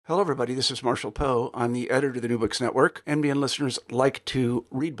Hello, everybody. This is Marshall Poe. I'm the editor of the New Books Network. NBN listeners like to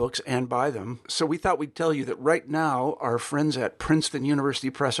read books and buy them. So we thought we'd tell you that right now, our friends at Princeton University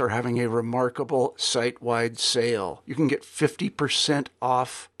Press are having a remarkable site-wide sale. You can get 50%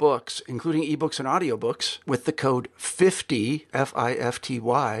 off books, including ebooks and audiobooks, with the code 50,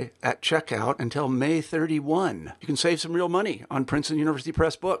 F-I-F-T-Y, at checkout until May 31. You can save some real money on Princeton University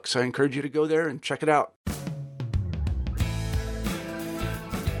Press books. I encourage you to go there and check it out.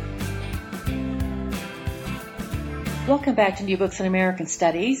 Welcome back to New Books in American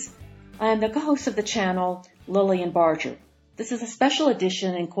Studies. I am the co-host of the channel, Lillian Barger. This is a special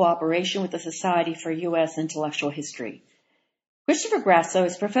edition in cooperation with the Society for U.S. Intellectual History. Christopher Grasso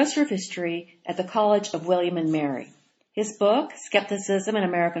is professor of history at the College of William and Mary. His book, Skepticism and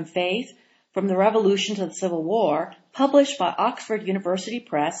American Faith, From the Revolution to the Civil War, published by Oxford University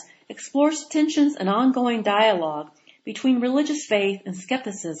Press, explores tensions and ongoing dialogue between religious faith and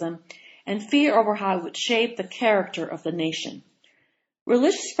skepticism and fear over how it would shape the character of the nation.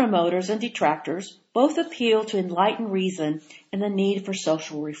 Religious promoters and detractors both appeal to enlightened reason and the need for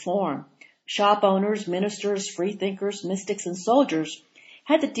social reform. Shop owners, ministers, freethinkers, mystics, and soldiers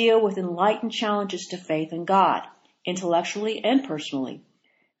had to deal with enlightened challenges to faith in God, intellectually and personally.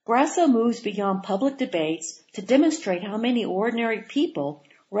 Grasso moves beyond public debates to demonstrate how many ordinary people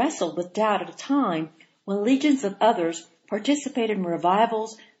wrestled with doubt at a time when legions of others participated in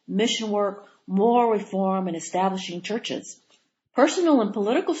revivals, mission work, moral reform, and establishing churches. Personal and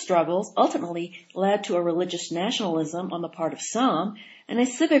political struggles ultimately led to a religious nationalism on the part of some and a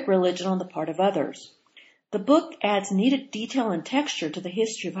civic religion on the part of others. The book adds needed detail and texture to the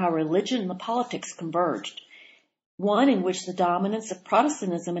history of how religion and the politics converged, one in which the dominance of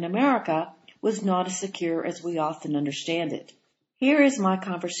Protestantism in America was not as secure as we often understand it. Here is my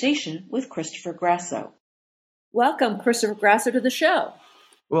conversation with Christopher Grasso. Welcome, Christopher Grasso, to the show.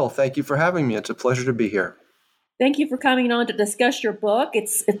 Well, thank you for having me. It's a pleasure to be here. Thank you for coming on to discuss your book.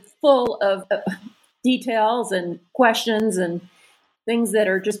 It's full of details and questions and things that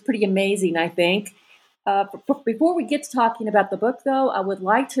are just pretty amazing, I think. Before we get to talking about the book, though, I would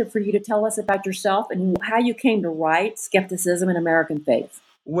like for you to tell us about yourself and how you came to write Skepticism and American Faith.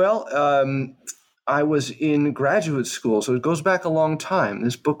 Well, I was in graduate school, so it goes back a long time.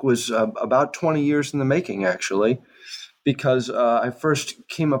 This book was about 20 years in the making, actually, because I first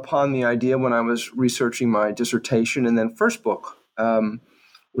came upon the idea when I was researching my dissertation and then first book,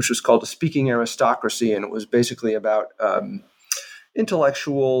 which was called A Speaking Aristocracy, and it was basically about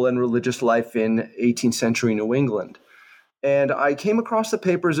intellectual and religious life in 18th century New England. And I came across the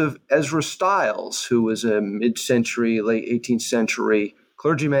papers of Ezra Stiles, who was a mid-century, late 18th century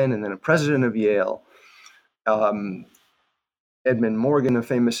clergyman and then a president of Yale. Edmund Morgan, a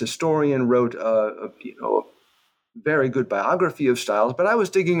famous historian, wrote a very good biography of Stiles, but I was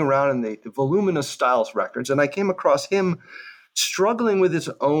digging around in the voluminous Stiles records, and I came across him struggling with his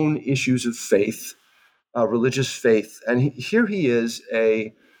own issues of faith, religious faith. And here he is,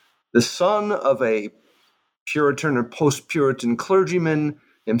 the son of a Puritan or post-Puritan clergyman,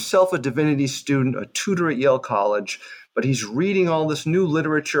 himself a divinity student, a tutor at Yale College, but he's reading all this new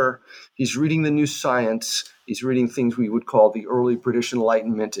literature, he's reading the new science, he's reading things we would call the early British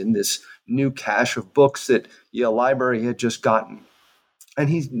Enlightenment in this new cache of books that Yale Library had just gotten. And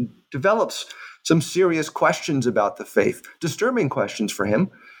he develops some serious questions about the faith, disturbing questions for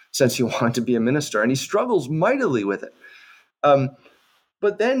him, since he wanted to be a minister, and he struggles mightily with it.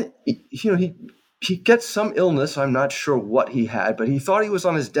 But then, he gets some illness. I'm not sure what he had, but he thought he was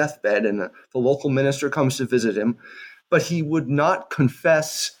on his deathbed, and the local minister comes to visit him, but he would not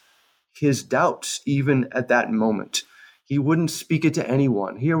confess his doubts even at that moment. He wouldn't speak it to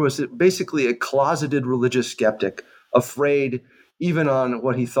anyone. Here was basically a closeted religious skeptic, afraid, even on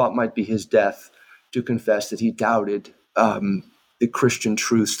what he thought might be his death, to confess that he doubted the Christian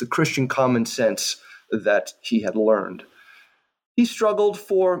truths, the Christian common sense that he had learned. He struggled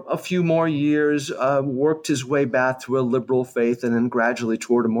for a few more years, worked his way back to a liberal faith and then gradually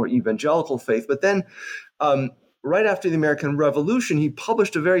toward a more evangelical faith. But then right after the American Revolution, he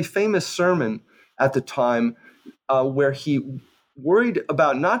published a very famous sermon at the time where he worried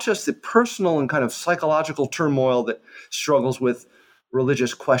about not just the personal and kind of psychological turmoil that struggles with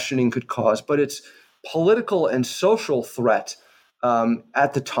religious questioning could cause, but its political and social threat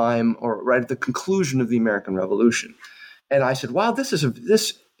at the time or right at the conclusion of the American Revolution. And I said, wow, this is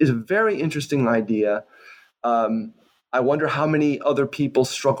a very interesting idea. I wonder how many other people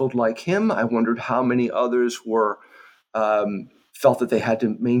struggled like him. I wondered how many others were felt that they had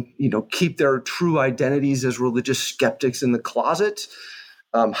to keep their true identities as religious skeptics in the closet.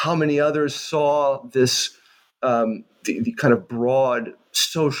 How many others saw this the kind of broad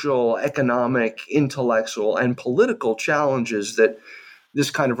social, economic, intellectual, and political challenges that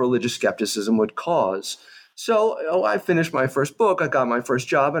this kind of religious skepticism would cause. So I finished my first book, I got my first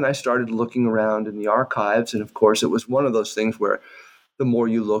job, and I started looking around in the archives. And of course, it was one of those things where the more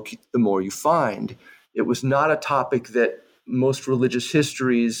you look, the more you find. It was not a topic that most religious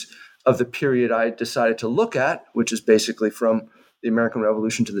histories of the period I decided to look at, which is basically from the American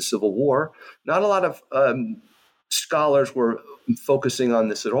Revolution to the Civil War. Not a lot of scholars were focusing on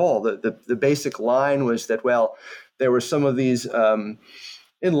this at all. The basic line was that, well, there were some of these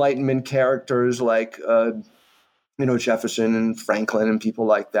Enlightenment characters like Jefferson and Franklin and people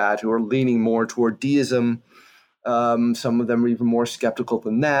like that who are leaning more toward deism. Some of them are even more skeptical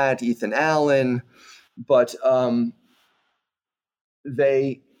than that, Ethan Allen. But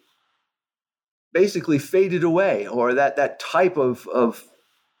they basically faded away, or that type of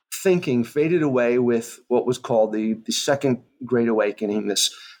thinking faded away with what was called the Second Great Awakening,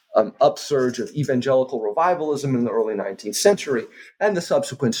 this upsurge of evangelical revivalism in the early 19th century. And the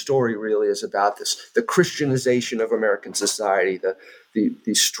subsequent story really is about the Christianization of American society,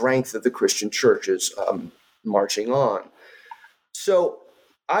 the strength of the Christian churches marching on. So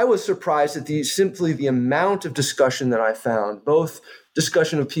I was surprised at simply the amount of discussion that I found, both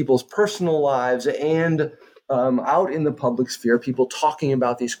discussion of people's personal lives and out in the public sphere, people talking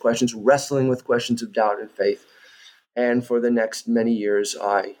about these questions, wrestling with questions of doubt and faith. And for the next many years,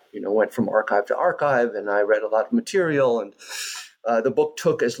 I went from archive to archive, and I read a lot of material. And the book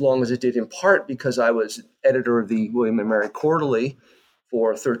took as long as it did, in part because I was editor of the William and Mary Quarterly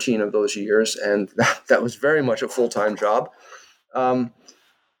for 13 of those years, and that was very much a full-time job.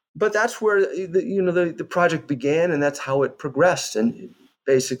 But that's where the project began, and that's how it progressed. And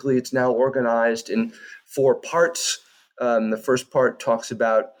basically, it's now organized in 4 parts. The first part talks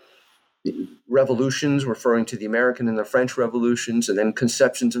about revolutions, referring to the American and the French revolutions, and then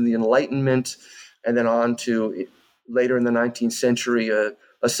conceptions of the Enlightenment, and then on to later in the 19th century,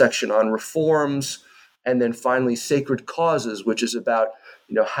 a section on reforms, and then finally sacred causes, which is about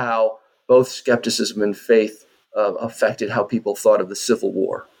how both skepticism and faith affected how people thought of the Civil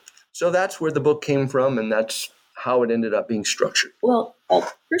War. So that's where the book came from, and that's how it ended up being structured. Well,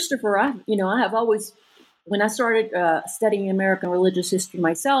 Christopher, I have always, when I started studying American religious history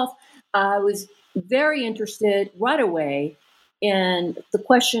myself, I was very interested right away in the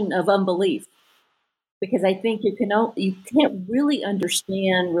question of unbelief, because I think you can't really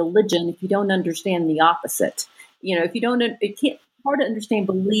understand religion if you don't understand the opposite. If you don't, it's hard to understand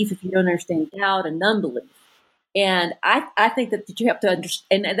belief if you don't understand doubt and unbelief. And I think that you have to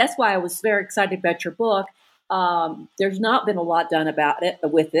understand, and that's why I was very excited about your book. There's not been a lot done about it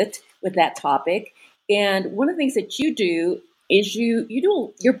with that topic. And one of the things that you do is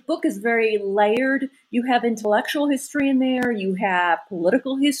your book is very layered. You have intellectual history in there, you have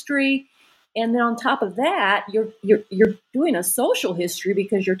political history, and then on top of that, you're doing a social history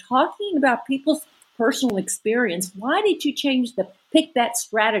because you're talking about people's personal experience. Why did you pick that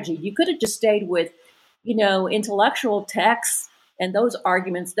strategy? You could have just stayed with intellectual texts and those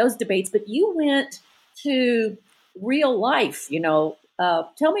arguments, those debates, but you went to real life. Tell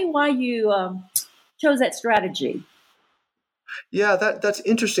me why you chose that strategy. Yeah, that's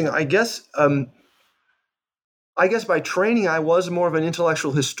interesting. I guess by training, I was more of an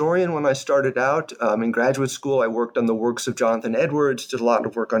intellectual historian when I started out. In graduate school, I worked on the works of Jonathan Edwards, did a lot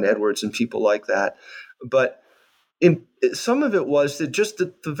of work on Edwards and people like that. But some of it was that just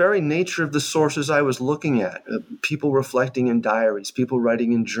the very nature of the sources I was looking at, people reflecting in diaries, people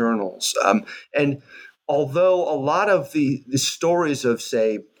writing in journals. And although a lot of the stories of,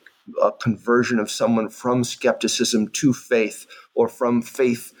 say, a conversion of someone from skepticism to faith or from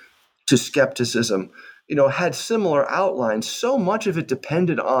faith to skepticism, had similar outlines, so much of it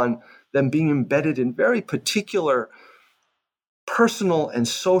depended on them being embedded in very particular personal and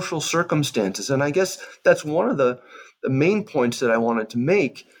social circumstances. And I guess that's one of the main points that I wanted to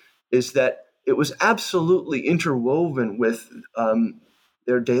make, is that it was absolutely interwoven with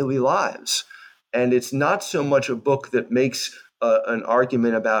their daily lives. And it's not so much a book that makes an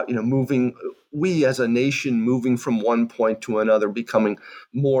argument about, we as a nation moving from one point to another, becoming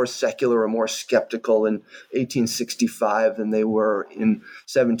more secular or more skeptical in 1865 than they were in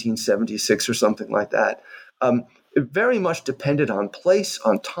 1776 or something like that. It very much depended on place,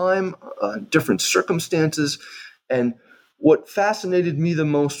 on time, different circumstances. And what fascinated me the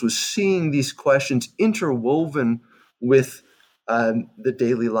most was seeing these questions interwoven with the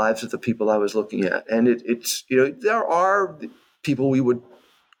daily lives of the people I was looking at. And it's there are people we would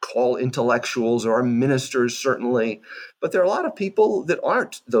call intellectuals or ministers, certainly, but there are a lot of people that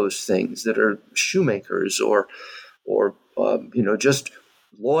aren't those things, that are shoemakers or just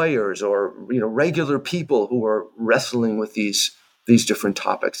lawyers or regular people who are wrestling with these different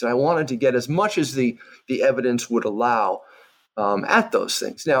topics. And I wanted to get as much as the evidence would allow at those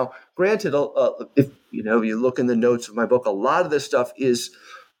things. Now, granted, if you look in the notes of my book, a lot of this stuff is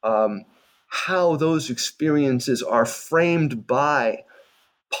how those experiences are framed by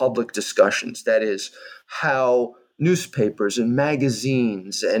public discussions. That is, how newspapers and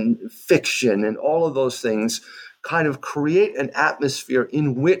magazines and fiction and all of those things kind of create an atmosphere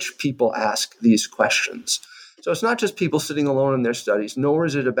in which people ask these questions. So it's not just people sitting alone in their studies, nor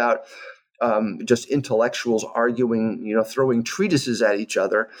is it about just intellectuals arguing, throwing treatises at each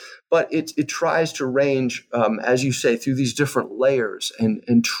other, but it tries to range, as you say, through these different layers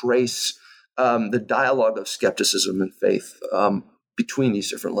and trace the dialogue of skepticism and faith between these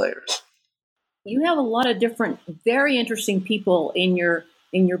different layers. You have a lot of different, very interesting people in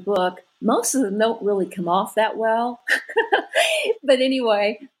your book. Most of them don't really come off that well, but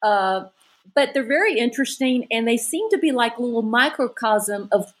anyway. But they're very interesting, and they seem to be like a little microcosm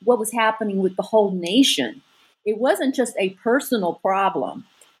of what was happening with the whole nation. It wasn't just a personal problem.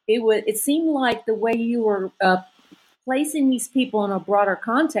 It seemed like the way you were placing these people in a broader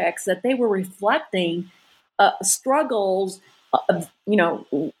context, that they were reflecting struggles,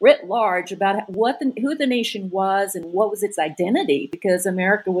 writ large about who the nation was and what was its identity, because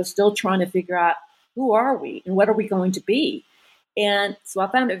America was still trying to figure out who are we and what are we going to be. And so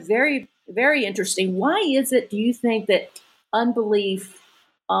I found it very, very interesting. Why is it, do you think, that unbelief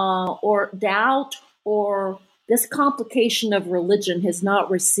or doubt or this complication of religion has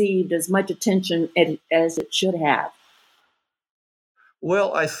not received as much attention as it should have?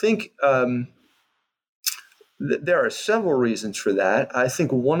 Well, I think there are several reasons for that. I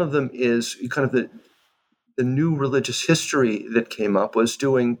think one of them is kind of the new religious history that came up was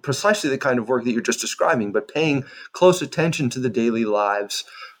doing precisely the kind of work that you're just describing, but paying close attention to the daily lives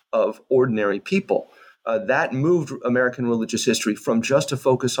of ordinary people. That moved American religious history from just a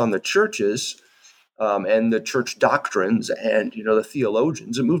focus on the churches and the church doctrines and, the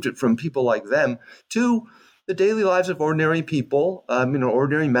theologians. It moved it from people like them to the daily lives of ordinary people,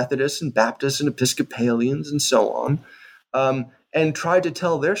 ordinary Methodists and Baptists and Episcopalians and so on, and tried to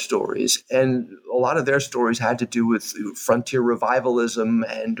tell their stories. And a lot of their stories had to do with frontier revivalism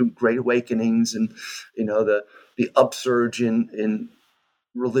and Great Awakenings and, the upsurge in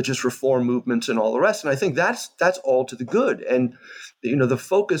religious reform movements and all the rest. And I think that's all to the good. And, the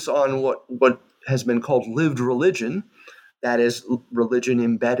focus on what has been called lived religion, that is religion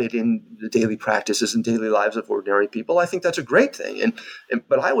embedded in the daily practices and daily lives of ordinary people, I think that's a great thing.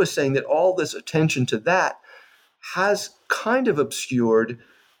 But I was saying that all this attention to that has kind of obscured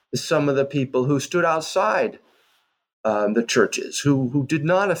some of the people who stood outside the churches, who did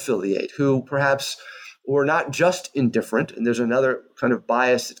not affiliate, who perhaps were not just indifferent. And there's another kind of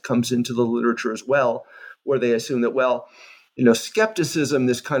bias that comes into the literature as well, where they assume that, skepticism,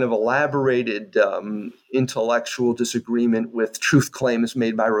 this kind of elaborated intellectual disagreement with truth claims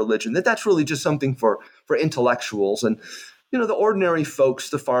made by religion, that's really just something for intellectuals. And, the ordinary folks,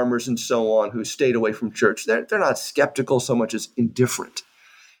 the farmers and so on, who stayed away from church, they're not skeptical so much as indifferent.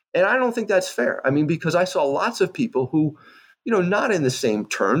 And I don't think that's fair. I mean, because I saw lots of people who, not in the same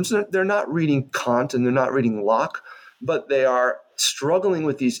terms, they're not reading Kant and they're not reading Locke, but they are struggling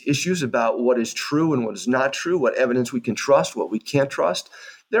with these issues about what is true and what is not true, what evidence we can trust, what we can't trust.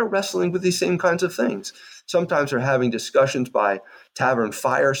 They're wrestling with these same kinds of things. Sometimes they're having discussions by tavern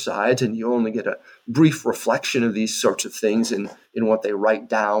firesides, and you only get a brief reflection of these sorts of things in what they write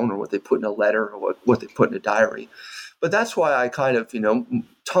down or what they put in a letter or what they put in a diary. But that's why I kind of,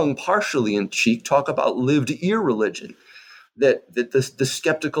 tongue partially in cheek, talk about lived irreligion. That the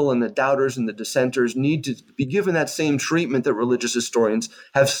skeptical and the doubters and the dissenters need to be given that same treatment that religious historians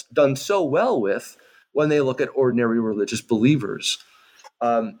have done so well with when they look at ordinary religious believers.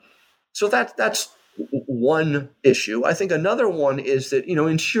 So that's one issue. I think another one is that,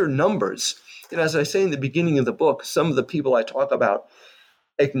 in sheer numbers, as I say in the beginning of the book, some of the people I talk about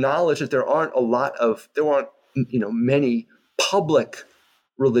acknowledge that there aren't many public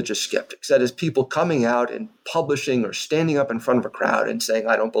religious skeptics. That is, people coming out and publishing or standing up in front of a crowd and saying,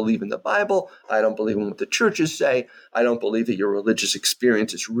 I don't believe in the Bible. I don't believe in what the churches say. I don't believe that your religious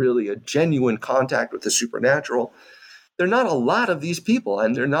experience is really a genuine contact with the supernatural. There are not a lot of these people,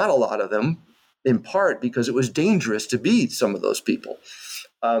 and there are not a lot of them in part because it was dangerous to be some of those people.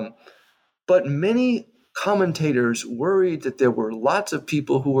 But many commentators worried that there were lots of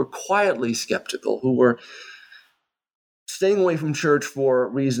people who were quietly skeptical, who were staying away from church for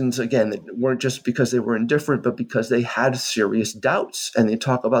reasons, again, that weren't just because they were indifferent, but because they had serious doubts. And they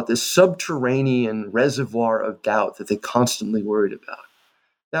talk about this subterranean reservoir of doubt that they constantly worried about.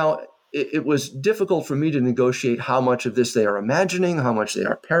 Now, it was difficult for me to negotiate how much of this they are imagining, how much they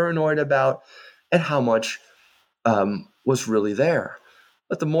are paranoid about, and how much was really there.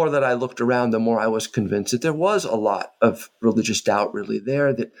 But the more that I looked around, the more I was convinced that there was a lot of religious doubt really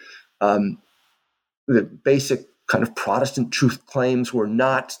there, that the basic kind of Protestant truth claims were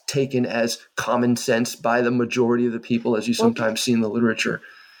not taken as common sense by the majority of the people, as you sometimes see in the literature.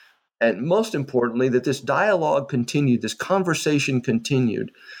 And most importantly, that this dialogue continued, this conversation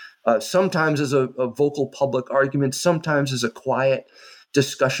continued, sometimes as a vocal public argument, sometimes as a quiet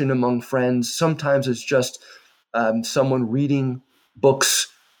discussion among friends, sometimes as just someone reading books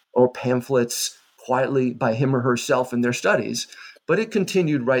or pamphlets quietly by him or herself in their studies. But it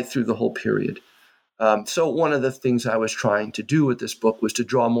continued right through the whole period. So one of the things I was trying to do with this book was to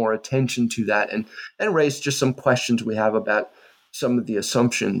draw more attention to that and raise just some questions we have about some of the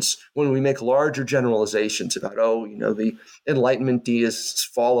assumptions when we make larger generalizations about, the Enlightenment deists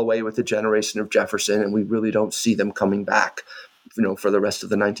fall away with the generation of Jefferson and we really don't see them coming back, for the rest of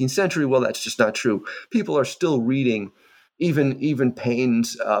the 19th century. Well, that's just not true. People are still reading even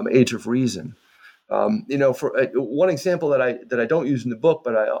Paine's Age of Reason. For one example that I don't use in the book,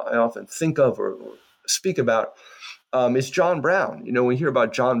 but I often think of or speak about is John Brown. We hear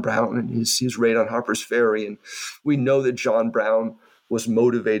about John Brown and his raid on Harper's Ferry, and we know that John Brown was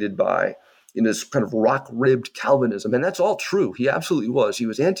motivated by this kind of rock-ribbed Calvinism, and that's all true. He absolutely was. He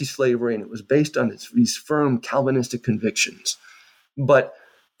was anti-slavery, and it was based on these firm Calvinistic convictions. But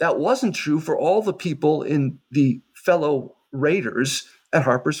that wasn't true for all the people in the fellow raiders at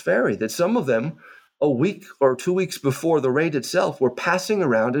Harper's Ferry, that some of them a week or 2 weeks before the raid itself were passing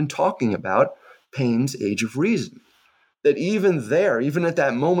around and talking about Paine's Age of Reason. That even there, even at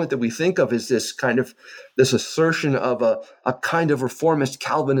that moment that we think of as this assertion of a kind of reformist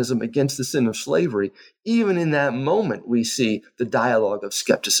Calvinism against the sin of slavery, even in that moment we see the dialogue of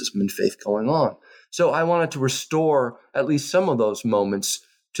skepticism and faith going on. So I wanted to restore at least some of those moments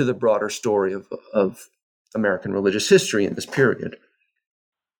to the broader story of American religious history in this period.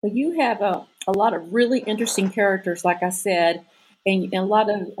 Well, you have a lot of really interesting characters, like I said, and a lot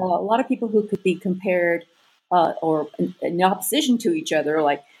of people who could be compared or in opposition to each other,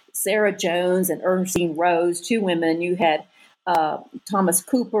 like Sarah Jones and Ernestine Rose, two women. You had Thomas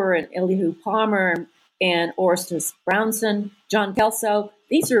Cooper and Elihu Palmer and Orestes Brownson, John Kelso.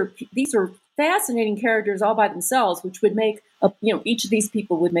 These are fascinating characters all by themselves, which would make each of these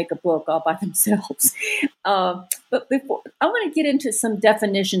people would make a book all by themselves. But before I want to get into some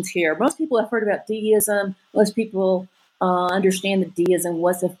definitions here. Most people have heard about deism. Most people understand that deism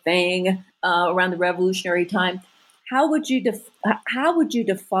was a thing around the Revolutionary time. How would you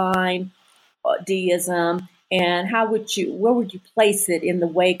define deism, and where would you place it in the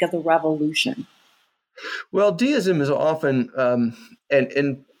wake of the Revolution? Well, deism is often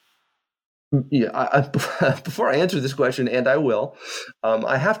before I answer this question, and I will,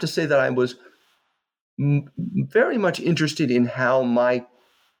 I have to say that I was very much interested in how my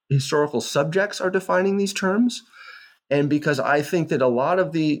historical subjects are defining these terms. And because I think that a lot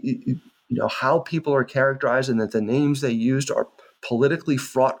of the, how people are characterized and that the names they used are politically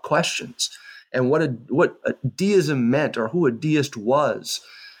fraught questions. And what a deism meant, or who a deist was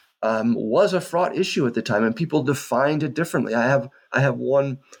a fraught issue at the time, and people defined it differently. I have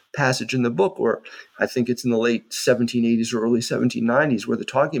one passage in the book where I think it's in the late 1780s or early 1790s where they're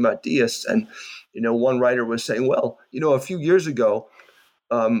talking about deists, and one writer was saying, well, a few years ago,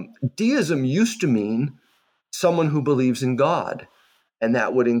 deism used to mean someone who believes in God, and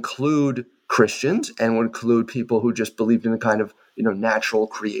that would include Christians and would include people who just believed in a kind of natural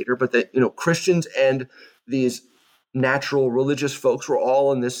creator, but that Christians and these natural religious folks were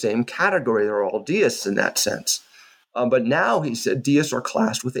all in this same category. They're all deists in that sense. But now, he said, deists are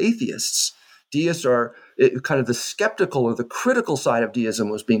classed with atheists. Deists are kind of the skeptical or the critical side of deism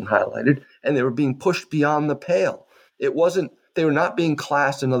was being highlighted, and they were being pushed beyond the pale. They were not being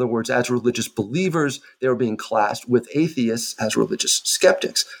classed, in other words, as religious believers. They were being classed with atheists as religious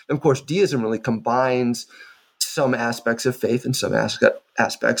skeptics. And of course, deism really combines some aspects of faith and some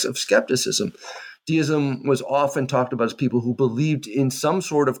aspects of skepticism. Deism was often talked about as people who believed in some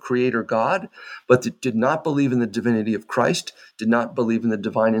sort of creator God, but that did not believe in the divinity of Christ, did not believe in the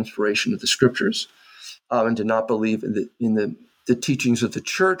divine inspiration of the scriptures, and did not believe in the teachings of the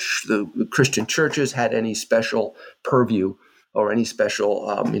church. The Christian churches had any special purview or any special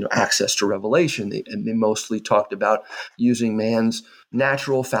access to revelation. They mostly talked about using man's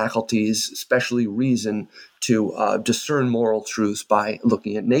natural faculties, especially reason, to discern moral truths by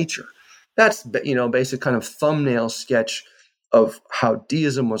looking at nature. That's basic kind of thumbnail sketch of how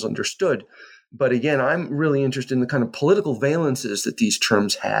deism was understood. But again, I'm really interested in the kind of political valences that these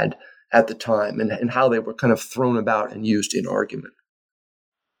terms had at the time and how they were kind of thrown about and used in argument.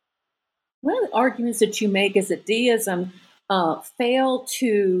 One of the arguments that you make is that deism failed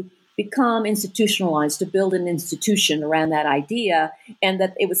to become institutionalized, to build an institution around that idea, and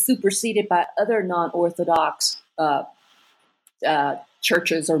that it was superseded by other non-Orthodox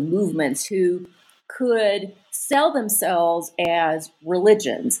churches or movements who could sell themselves as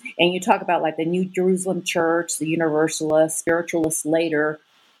religions. And you talk about like the New Jerusalem Church, the Universalists, Spiritualists later,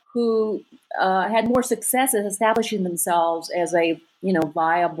 who had more success in establishing themselves as a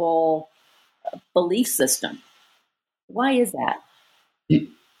viable belief system. Why is that?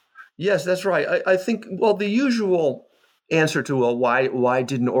 Yes, that's right. I think, well, the usual answer to why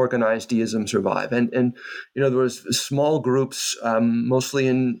didn't organized deism survive? And there was small groups, mostly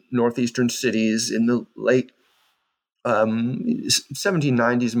in northeastern cities in the late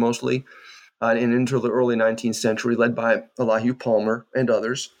 1790s mostly, and into the early 19th century, led by Elihu Palmer and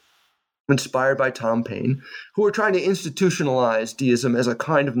others, inspired by Tom Paine, who were trying to institutionalize deism as a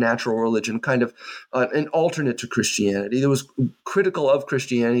kind of natural religion, kind of an alternate to Christianity. That was critical of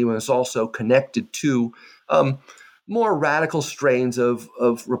Christianity and was also connected to more radical strains of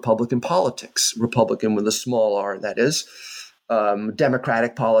Republican politics, Republican with a small r, that is,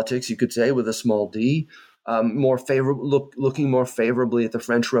 democratic politics, you could say, with a small d, more favorable, looking more favorably at the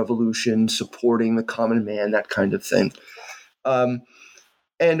French Revolution, supporting the common man, that kind of thing.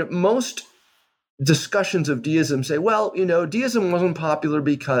 And most discussions of deism say, well, deism wasn't popular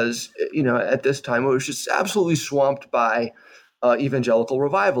because, at this time it was just absolutely swamped by evangelical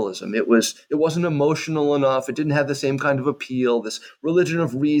revivalism. It wasn't emotional enough. It didn't have the same kind of appeal. This religion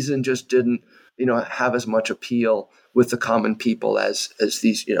of reason just didn't, have as much appeal with the common people as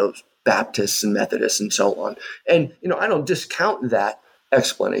these, Baptists and Methodists and so on. And, I don't discount that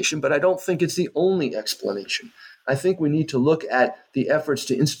explanation, but I don't think it's the only explanation. I think we need to look at the efforts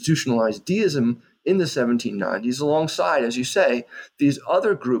to institutionalize deism in the 1790s alongside, as you say, these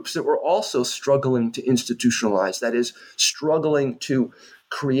other groups that were also struggling to institutionalize, that is, struggling to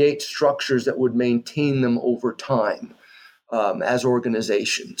create structures that would maintain them over time as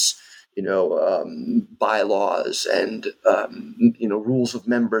organizations, bylaws and, rules of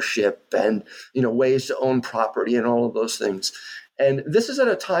membership and, ways to own property and all of those things. And this is at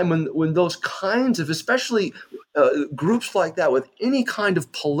a time when those kinds of, especially groups like that with any kind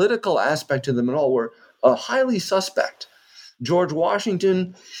of political aspect to them at all, were highly suspect. George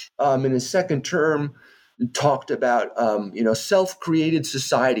Washington, in his second term, talked about self-created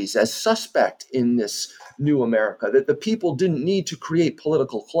societies as suspect in this new America, that the people didn't need to create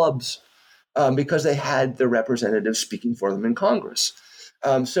political clubs because they had their representatives speaking for them in Congress.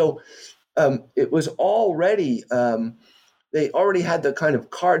 So it was already they already had the kind of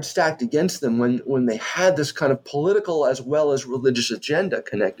card stacked against them when they had this kind of political as well as religious agenda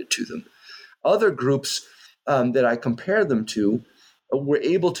connected to them. Other groups that I compare them to were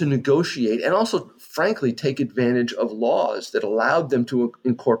able to negotiate and also, frankly, take advantage of laws that allowed them to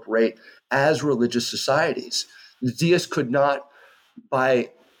incorporate as religious societies. The deists could not, by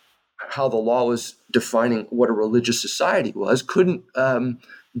how the law was defining what a religious society was, couldn't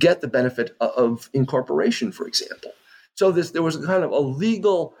get the benefit of incorporation, for example. So there was a kind of a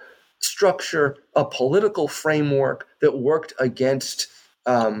legal structure, a political framework that worked against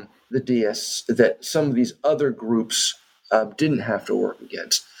the deists that some of these other groups didn't have to work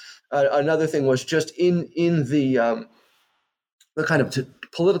against. Another thing was just in the kind of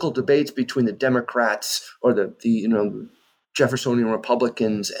political debates between the Democrats or the Jeffersonian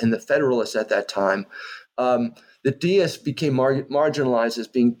Republicans and the Federalists at that time. The deists became marginalized as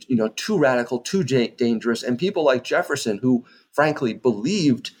being, too radical, too dangerous, and people like Jefferson, who frankly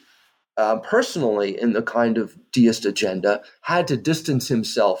believed personally in the kind of deist agenda, had to distance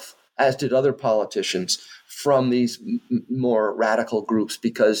himself, as did other politicians, from these more radical groups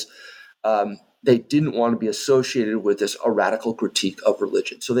because they didn't want to be associated with a radical critique of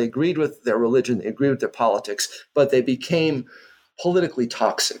religion. So they agreed with their religion, they agreed with their politics, but they became politically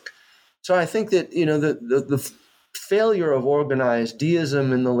toxic. So I think that the failure of organized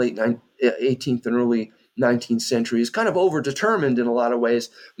deism in the late 18th and early 19th century is kind of overdetermined in a lot of ways,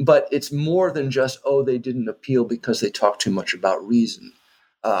 but it's more than just, they didn't appeal because they talked too much about reason.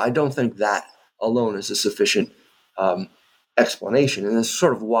 I don't think that alone is a sufficient explanation. And that's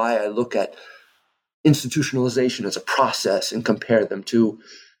sort of why I look at institutionalization as a process and compare them to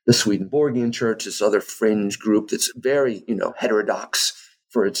the Swedenborgian Church, this other fringe group that's very, heterodox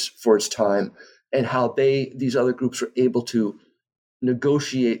for its time, and how these other groups were able to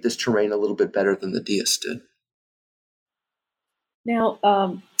negotiate this terrain a little bit better than the deists did. Now,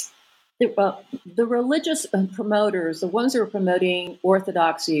 the religious promoters, the ones who were promoting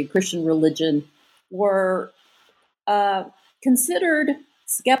orthodoxy, Christian religion, were considered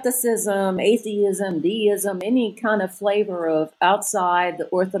skepticism, atheism, deism, any kind of flavor of outside the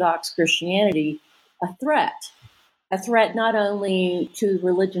Orthodox Christianity, a threat not only to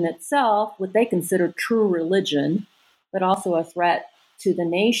religion itself, what they consider true religion, but also a threat to the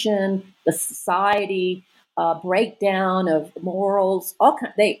nation, the society, breakdown of morals.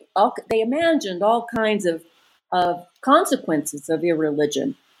 They imagined all kinds of consequences of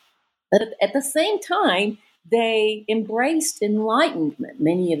irreligion. But at the same time, they embraced enlightenment,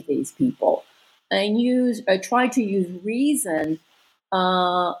 many of these people, and tried to use reason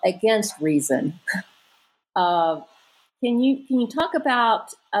against reason. Can you talk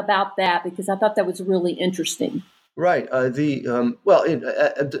about that, because I thought that was really interesting. Right. As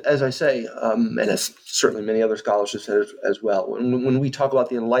I say, and as certainly many other scholars have said as well, when we talk about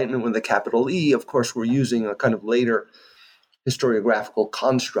the Enlightenment with a capital E, of course, we're using a kind of later historiographical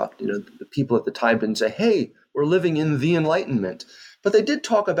construct. The people at the time didn't say, "Hey, we're living in the Enlightenment," but they did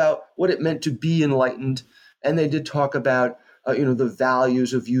talk about what it meant to be enlightened, and they did talk about the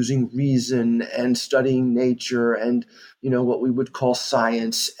values of using reason and studying nature and what we would call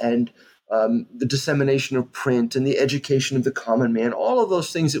science and the dissemination of print and the education of the common man, all of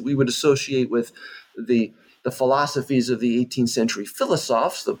those things that we would associate with the philosophies of the 18th century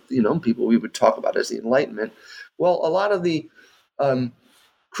philosophers, the people we would talk about as the Enlightenment. Well, a lot of the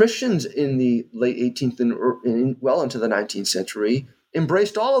Christians in the late 18th and well into the 19th century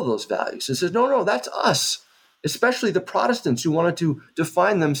embraced all of those values and said, no, that's us. Especially the Protestants who wanted to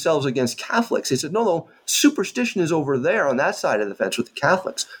define themselves against Catholics. They said, no, superstition is over there on that side of the fence with the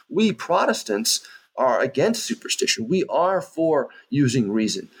Catholics. We Protestants are against superstition. We are for using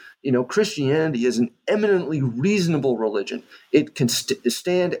reason. Christianity is an eminently reasonable religion. It can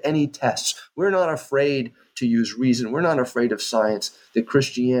stand any tests. We're not afraid to use reason. We're not afraid of science. That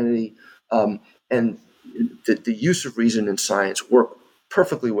Christianity and the use of reason and science work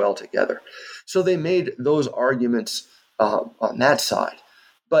perfectly well together. So they made those arguments on that side.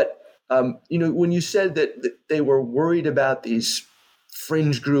 But, when you said that they were worried about these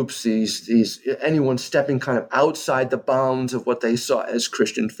fringe groups, these anyone stepping kind of outside the bounds of what they saw as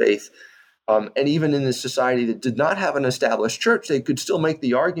Christian faith, and even in this society that did not have an established church, they could still make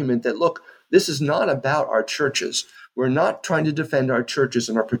the argument that, look, this is not about our churches. We're not trying to defend our churches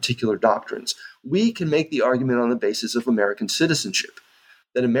and our particular doctrines. We can make the argument on the basis of American citizenship,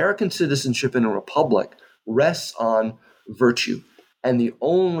 that American citizenship in a republic rests on virtue. And the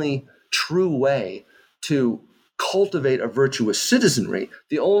only true way to cultivate a virtuous citizenry,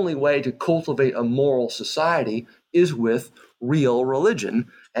 the only way to cultivate a moral society is with real religion.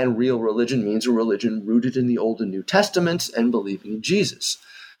 And real religion means a religion rooted in the Old and New Testaments and believing in Jesus.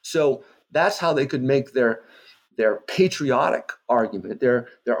 So that's how they could make their patriotic argument, their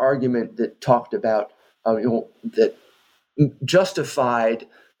argument that talked about that justified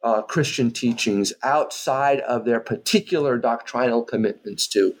Christian teachings outside of their particular doctrinal commitments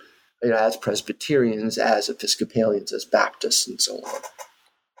to, as Presbyterians, as Episcopalians, as Baptists, and so on.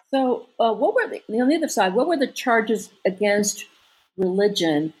 So, what were on the other side? What were the charges against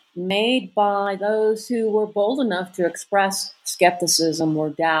religion made by those who were bold enough to express skepticism or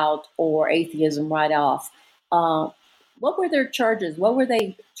doubt or atheism right off? What were their charges? What were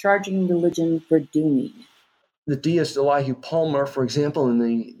they charging religion for doing? The deist Elihu Palmer, for example, in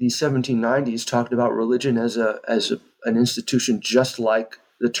the 1790s, talked about religion as an institution just like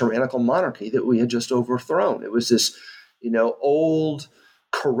the tyrannical monarchy that we had just overthrown. It was this, old,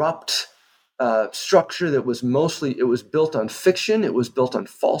 corrupt structure that was it was built on fiction, it was built on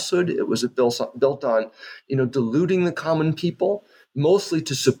falsehood, it was built on, deluding the common people, mostly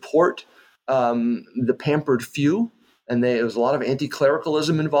to support the pampered few. And there was a lot of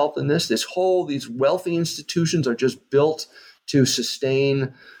anti-clericalism involved in this. These wealthy institutions are just built to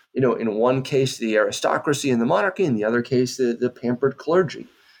sustain, in one case, the aristocracy and the monarchy, in the other case, the pampered clergy.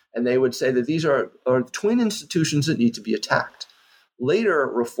 And they would say that these are twin institutions that need to be attacked. Later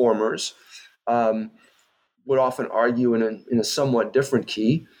reformers would often argue in a somewhat different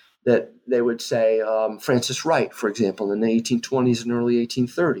key that they would say Francis Wright, for example, in the 1820s and early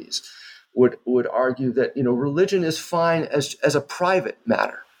 1830s, would argue that religion is fine as a private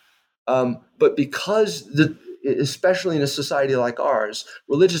matter, but because especially in a society like ours,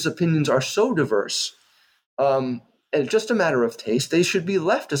 religious opinions are so diverse, and it's just a matter of taste, they should be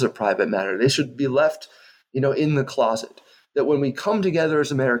left as a private matter. They should be left, in the closet. That when we come together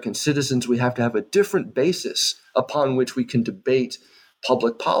as American citizens, we have to have a different basis upon which we can debate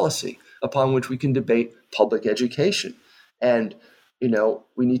public policy, upon which we can debate public education, and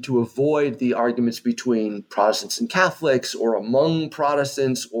we need to avoid the arguments between Protestants and Catholics, or among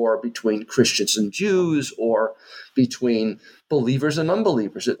Protestants, or between Christians and Jews, or between believers and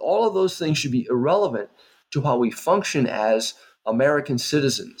unbelievers. That all of those things should be irrelevant to how we function as American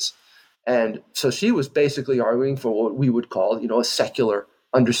citizens. And so she was basically arguing for what we would call, a secular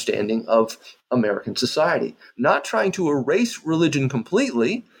understanding of American society, not trying to erase religion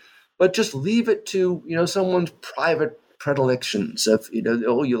completely, but just leave it to, someone's private predilections of,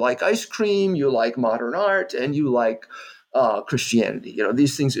 you like ice cream, you like modern art, and you like Christianity.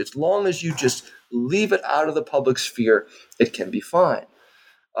 These things, as long as you just leave it out of the public sphere, it can be fine.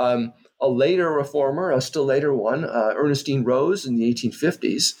 A later reformer, a still later one, Ernestine Rose in the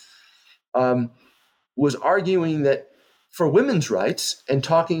 1850s, was arguing that for women's rights and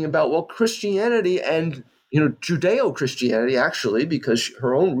talking about, Christianity and, Judeo-Christianity, actually, because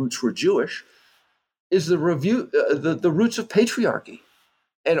her own roots were Jewish, is the roots of patriarchy.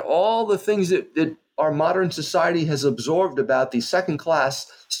 And all the things that our modern society has absorbed about the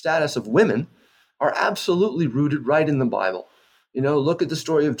second-class status of women are absolutely rooted right in the Bible. Look at the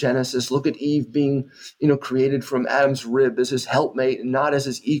story of Genesis. Look at Eve being, created from Adam's rib as his helpmate and not as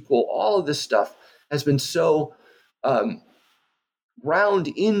his equal. All of this stuff has been so ground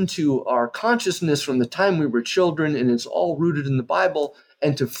into our consciousness from the time we were children, and it's all rooted in the Bible.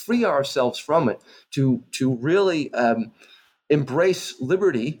 And to free ourselves from it, to really embrace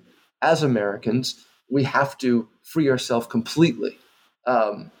liberty as Americans, we have to free ourselves completely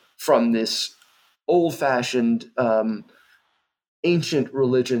from this old-fashioned, ancient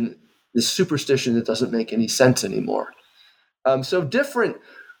religion, this superstition that doesn't make any sense anymore. So different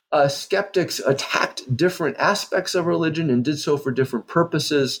skeptics attacked different aspects of religion and did so for different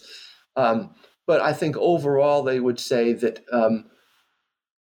purposes. But I think overall they would say that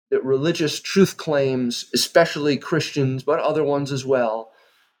that religious truth claims, especially Christians, but other ones as well,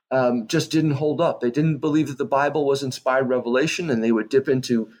 just didn't hold up. They didn't believe that the Bible was inspired revelation, and they would dip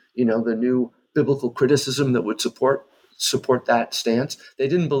into, the new biblical criticism that would support that stance. They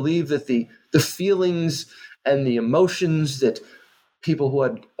didn't believe that the feelings and the emotions that people who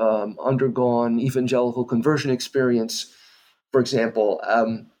had undergone evangelical conversion experience, for example,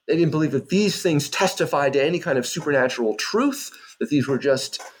 they didn't believe that these things testified to any kind of supernatural truth, that these were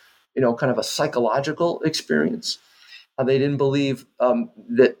just kind of a psychological experience. They didn't believe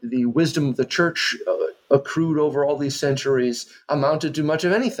that the wisdom of the church accrued over all these centuries amounted to much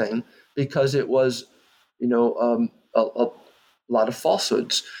of anything, because it was, a lot of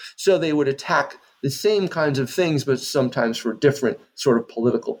falsehoods. So they would attack the same kinds of things, but sometimes for different sort of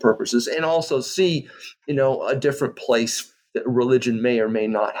political purposes, and also see, a different place that religion may or may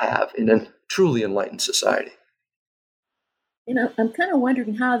not have in a truly enlightened society. I'm kind of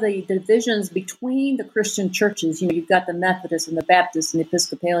wondering how the divisions between the Christian churches, you've got the Methodists and the Baptists and the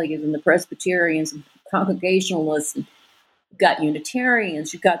Episcopalians and the Presbyterians and Congregationalists, and you've got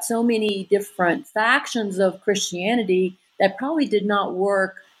Unitarians, you've got so many different factions of Christianity that probably did not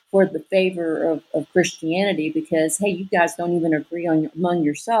work for the favor of Christianity, because, hey, you guys don't even agree among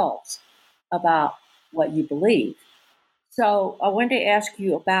yourselves about what you believe. So I wanted to ask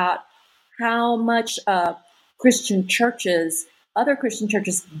you about how much other Christian churches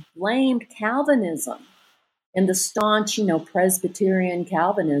blamed Calvinism and the staunch, Presbyterian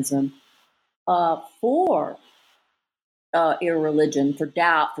Calvinism for irreligion, for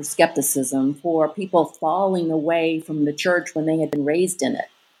doubt, for skepticism, for people falling away from the church when they had been raised in it.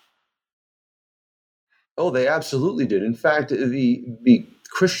 Oh, they absolutely did. In fact, the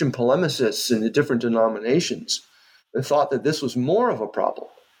Christian polemicists in the different denominations thought that this was more of a problem,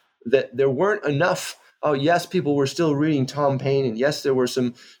 that there weren't enough. Oh, yes, people were still reading Tom Paine, and yes, there were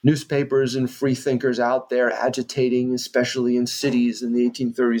some newspapers and free thinkers out there agitating, especially in cities in the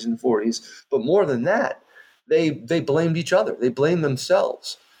 1830s and 40s. But more than that, they blamed each other. They blamed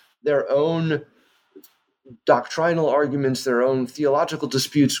themselves. Their own doctrinal arguments, their own theological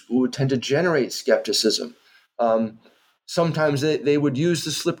disputes would tend to generate skepticism. Sometimes they would use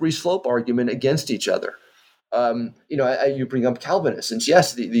the slippery slope argument against each other. You bring up Calvinists,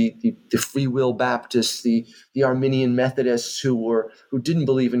 yes, the Free Will Baptists, the Arminian Methodists who didn't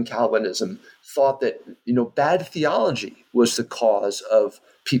believe in Calvinism, thought that bad theology was the cause of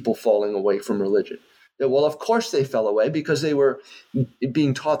people falling away from religion. That, well, of course they fell away because they were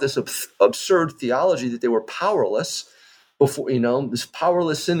being taught this absurd theology that they were powerless before, this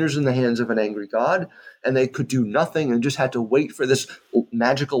powerless sinners in the hands of an angry God, and they could do nothing and just had to wait for this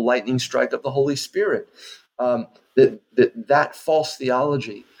magical lightning strike of the Holy Spirit. That false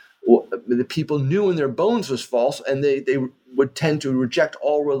theology the people knew in their bones was false, and they would tend to reject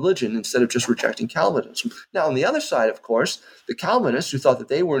all religion instead of just rejecting Calvinism. Now, on the other side, of course, the Calvinists, who thought that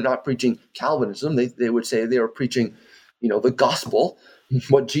they were not preaching Calvinism, they would say they were preaching, the gospel,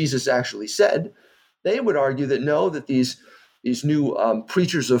 what Jesus actually said. They would argue that no, that these new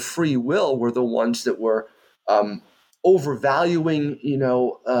preachers of free will were the ones that were overvaluing,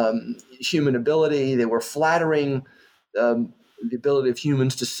 human ability. They were flattering the ability of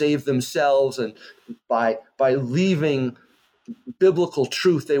humans to save themselves, and by leaving biblical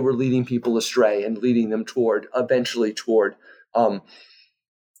truth, they were leading people astray and leading them eventually toward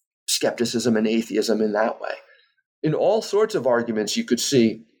skepticism and atheism in that way. In all sorts of arguments, you could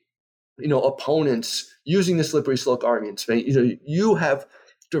see, opponents using the slippery slope arguments. You have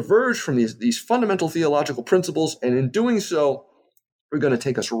diverged from these fundamental theological principles, and in doing so, we're going to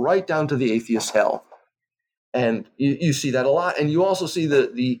take us right down to the atheist hell. And you see that a lot. And you also see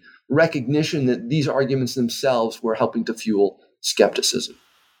the recognition that these arguments themselves were helping to fuel skepticism.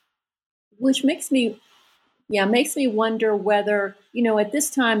 Which makes me wonder whether, at this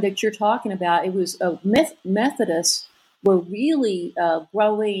time that you're talking about, it was Methodists were really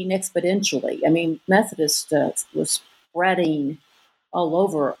growing exponentially. I mean, Methodists was spreading all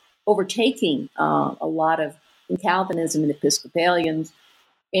over, overtaking a lot of Calvinism and Episcopalians.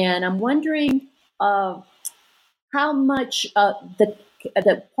 And I'm wondering how much the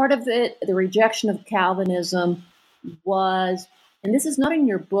part of it, the rejection of Calvinism was, and this is not in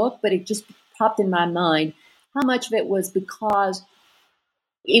your book, but it just popped in my mind, how much of it was because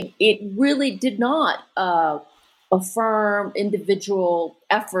it really did not affirm individual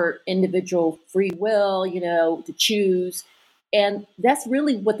effort, individual free will, to choose. And that's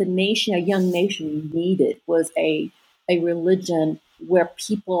really what a young nation needed, was a religion where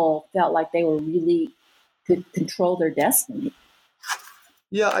people felt like they were really could control their destiny.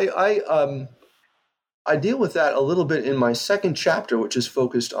 Yeah, I deal with that a little bit in my second chapter, which is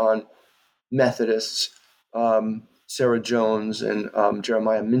focused on Methodists, Sarah Jones and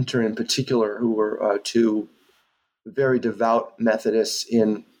Jeremiah Minter in particular, who were two very devout Methodists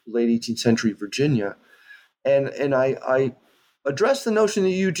in late 18th century Virginia. And I address the notion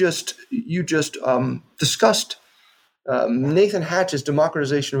that you just discussed. Nathan Hatch's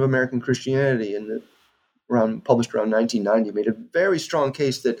Democratization of American Christianity, published around 1990, made a very strong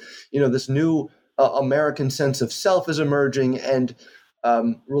case that this new American sense of self is emerging, and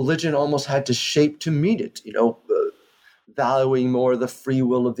religion almost had to shape to meet it. Valuing more the free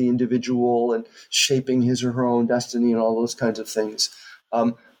will of the individual and shaping his or her own destiny and all those kinds of things.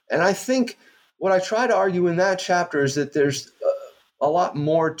 And I think what I try to argue in that chapter is that there's a lot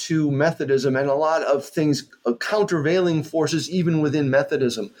more to Methodism and a lot of things, countervailing forces even within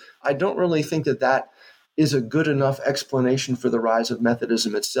Methodism. I don't really think that is a good enough explanation for the rise of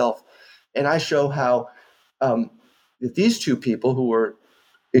Methodism itself. And I show how that these two people who were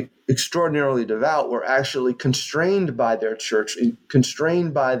extraordinarily devout were actually constrained by their church,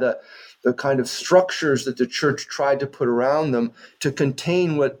 constrained by the kind of structures that the church tried to put around them to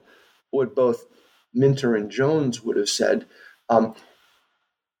contain what both Minter and Jones would have said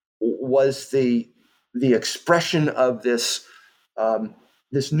was the expression of this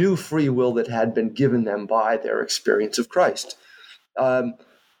new free will that had been given them by their experience of Christ.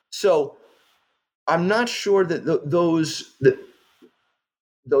 So I'm not sure that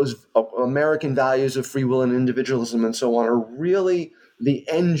those American values of free will and individualism and so on are really the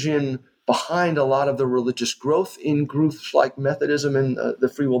engine behind a lot of the religious growth in groups like Methodism and the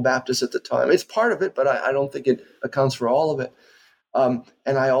Free Will Baptists at the time. It's part of it, but I don't think it accounts for all of it.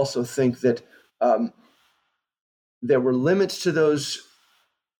 And I also think that there were limits to those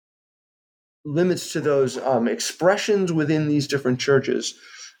expressions within these different churches.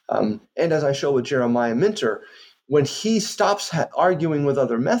 And as I show with Jeremiah Minter, when he stops arguing with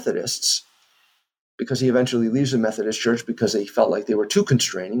other Methodists, because he eventually leaves the Methodist Church because they felt like they were too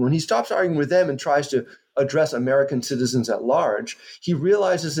constraining, when he stops arguing with them and tries to address American citizens at large, he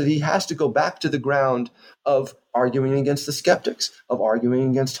realizes that he has to go back to the ground of arguing against the skeptics, of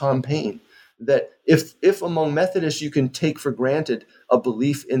arguing against Tom Paine. That if among Methodists you can take for granted a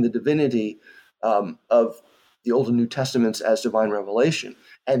belief in the divinity of the Old and New Testaments as divine revelation,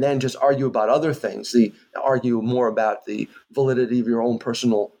 and then just argue about other things, argue more about the validity of your own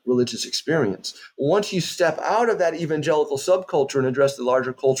personal religious experience. Once you step out of that evangelical subculture and address the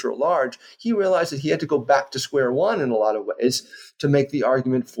larger culture at large, he realized that he had to go back to square one in a lot of ways to make the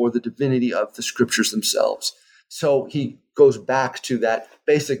argument for the divinity of the scriptures themselves. So he goes back to that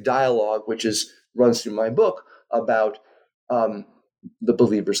basic dialogue, which runs through my book, about the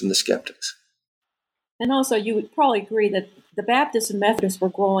believers and the skeptics. And also, you would probably agree that the Baptists and Methodists were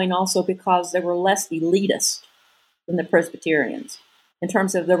growing also because they were less elitist than the Presbyterians in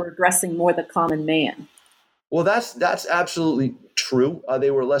terms of they were addressing more the common man. Well, that's absolutely true. They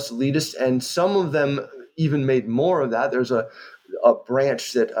were less elitist, and some of them even made more of that. There's a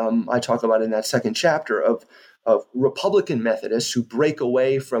branch that I talk about in that second chapter of Republican Methodists who break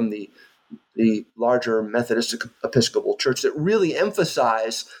away from the larger Methodist Episcopal Church that really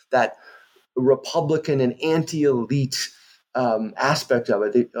emphasize that Republican and anti-elite aspect of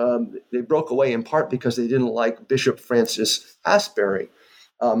it. They broke away in part because they didn't like Bishop Francis Asbury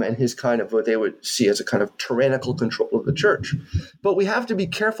and his kind of what they would see as a kind of tyrannical control of the church. But we have to be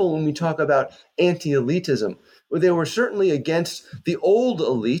careful when we talk about anti-elitism. They were certainly against the old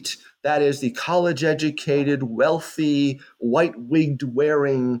elite, that is the college-educated, wealthy, white-wigged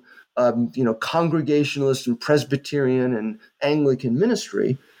wearing, Congregationalist and Presbyterian and Anglican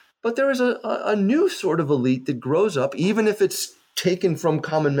ministry. But there is a new sort of elite that grows up, even if it's taken from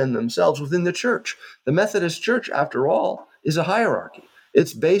common men themselves within the church. The Methodist Church, after all, is a hierarchy.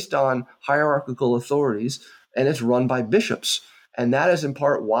 It's based on hierarchical authorities, and it's run by bishops. And that is in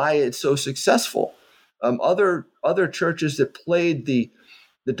part why it's so successful. Other churches that played the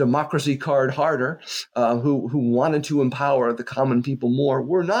democracy card harder, who wanted to empower the common people more,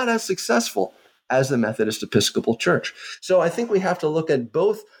 were not as successful as the Methodist Episcopal Church. So I think we have to look at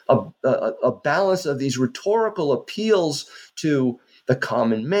both a balance of these rhetorical appeals to the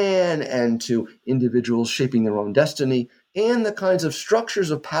common man and to individuals shaping their own destiny, and the kinds of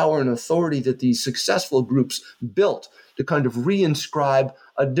structures of power and authority that these successful groups built to kind of reinscribe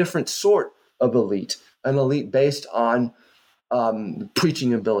a different sort of elite, an elite based on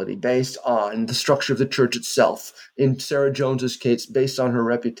preaching ability, based on the structure of the church itself. In Sarah Jones's case, based on her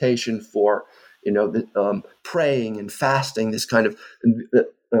reputation for, praying and fasting, this kind of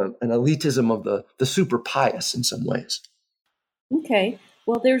an elitism of the super pious in some ways. Okay.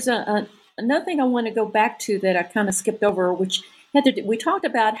 Well, there's another thing I want to go back to that I kind of skipped over, which had to do, we talked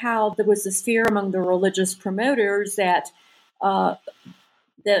about how there was this fear among the religious promoters that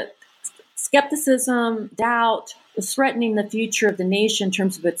the skepticism, doubt was threatening the future of the nation in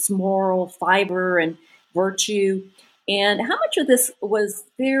terms of its moral fiber and virtue. And how much of this was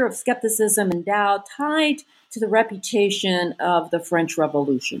fear of skepticism and doubt tied to the reputation of the French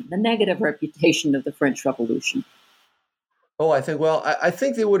Revolution, the negative reputation of the French Revolution? Oh, I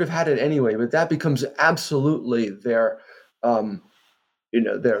think they would have had it anyway, but that becomes absolutely their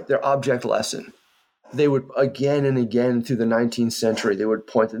object lesson. They would again and again through the 19th century, they would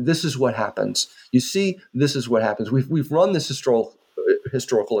point that this is what happens. You see, this is what happens. We've run this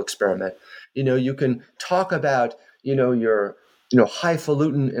historical experiment. You can talk about your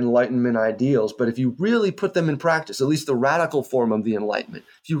highfalutin Enlightenment ideals, but if you really put them in practice, at least the radical form of the Enlightenment,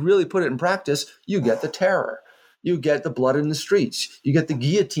 if you really put it in practice, you get the terror. You get the blood in the streets. You get the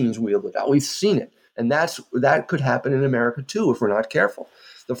guillotines wielded out. We've seen it. And that could happen in America too if we're not careful.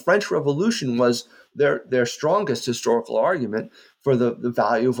 The French Revolution was their strongest historical argument for the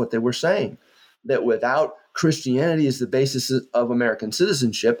value of what they were saying, that without Christianity as the basis of American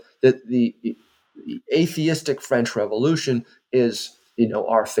citizenship, that the atheistic French Revolution is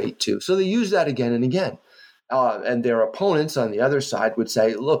our fate too. So they use that again and again. And their opponents on the other side would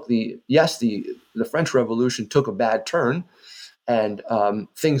say, look, the French Revolution took a bad turn and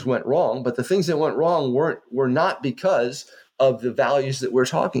things went wrong, but the things that went wrong were not because of the values that we're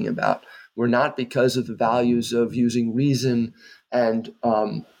talking about. Were not because of the values of using reason and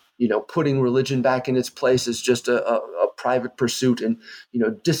putting religion back in its place as just a private pursuit and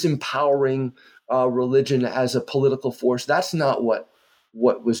disempowering religion as a political force. That's not what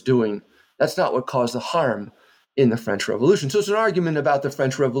was doing. That's not what caused the harm in the French Revolution. So it's an argument about the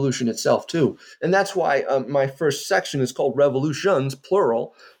French Revolution itself too. And that's why my first section is called Revolutions,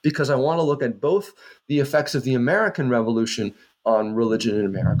 plural, because I want to look at both the effects of the American Revolution on religion in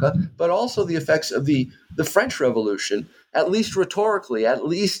America, but also the effects of the French Revolution, at least rhetorically, at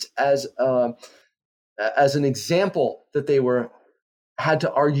least as an example that they had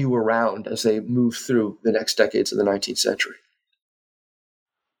to argue around as they moved through the next decades of the 19th century.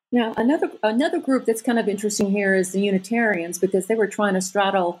 Now, another group that's kind of interesting here is the Unitarians, because they were trying to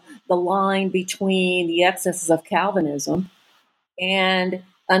straddle the line between the excesses of Calvinism and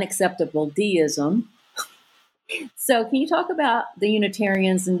unacceptable deism. So can you talk about the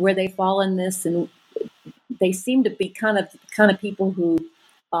Unitarians and where they fall in this? And they seem to be kind of people who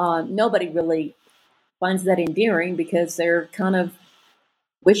nobody really finds that endearing because they're kind of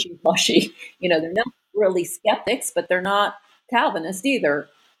wishy-washy. They're not really skeptics, but they're not Calvinist either.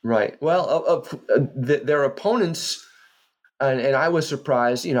 Right. Well, their opponents And I was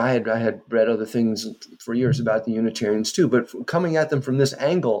surprised. I had read other things for years about the Unitarians too, but coming at them from this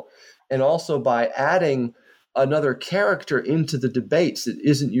angle, and also by adding another character into the debates that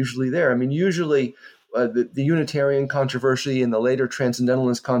isn't usually there. I mean, usually the Unitarian controversy and the later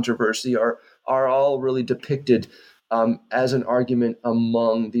Transcendentalist controversy are all really depicted as an argument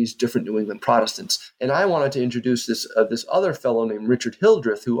among these different New England Protestants. And I wanted to introduce this other fellow named Richard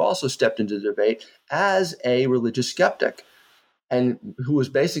Hildreth, who also stepped into the debate as a religious skeptic, and who was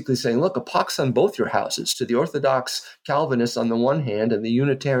basically saying, look, a pox on both your houses, to the Orthodox Calvinists on the one hand and the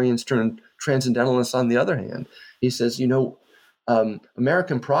Unitarians turned Transcendentalists on the other hand. He says,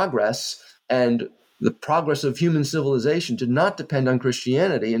 American progress and the progress of human civilization did not depend on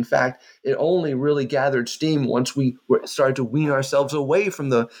Christianity. In fact, it only really gathered steam once we started to wean ourselves away from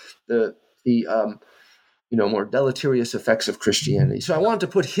the more deleterious effects of Christianity. So I wanted to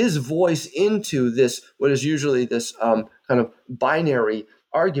put his voice into this, what is usually this kind of binary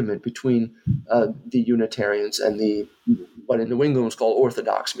argument between the Unitarians and what in New England was called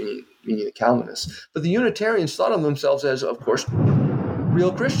Orthodox, meaning the Calvinists. But the Unitarians thought of themselves as, of course,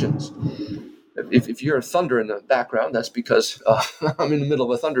 real Christians. If you hear thunder in the background, that's because I'm in the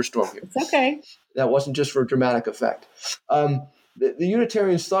middle of a thunderstorm here. It's okay. That wasn't just for dramatic effect. The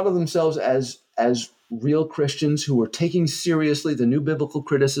Unitarians thought of themselves as real Christians who were taking seriously the new biblical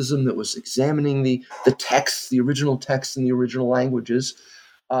criticism that was examining the texts, the original texts in the original languages.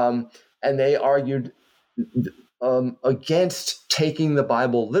 And they argued against taking the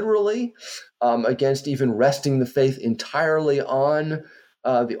Bible literally, against even resting the faith entirely on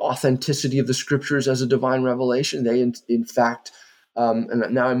the authenticity of the scriptures as a divine revelation. They, in fact,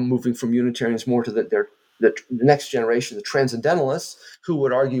 and now I'm moving from Unitarians more to the next generation, the Transcendentalists, who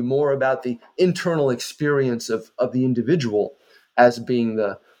would argue more about the internal experience of the individual as being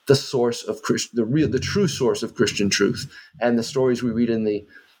the source of the true source of Christian truth. And the stories we read in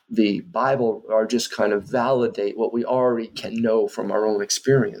the Bible are just kind of validate what we already can know from our own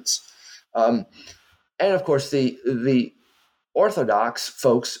experience. And of course, the Orthodox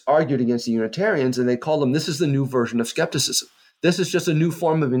folks argued against the Unitarians, and they called them, this is the new version of skepticism. This is just a new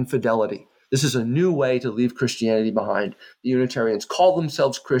form of infidelity. This is a new way to leave Christianity behind. The Unitarians call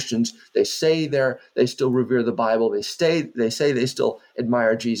themselves Christians. They say they still revere the Bible. They say they still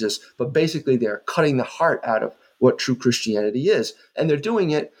admire Jesus, but basically they're cutting the heart out of what true Christianity is. And they're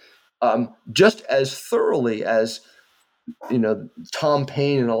doing it just as thoroughly as Tom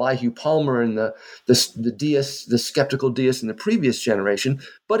Paine and Elihu Palmer and the deists, the skeptical deists in the previous generation,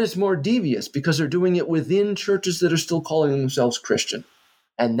 but it's more devious because they're doing it within churches that are still calling themselves Christian.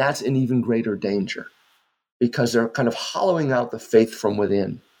 And that's an even greater danger because they're kind of hollowing out the faith from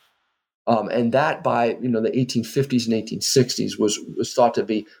within. And that by the 1850s and 1860s was thought to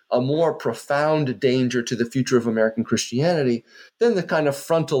be a more profound danger to the future of American Christianity than the kind of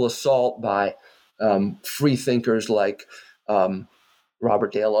frontal assault by free thinkers like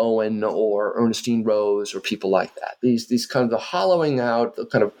Robert Dale Owen or Ernestine Rose or people like that. These kind of the hollowing out, the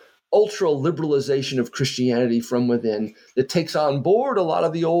kind of ultra-liberalization of Christianity from within that takes on board a lot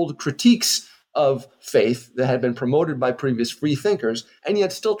of the old critiques of faith that had been promoted by previous free thinkers, and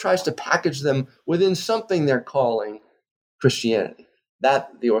yet still tries to package them within something they're calling Christianity.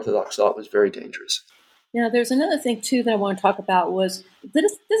 That, the Orthodox thought, was very dangerous. Now, there's another thing, too, that I want to talk about was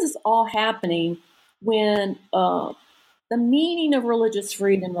this is all happening when the meaning of religious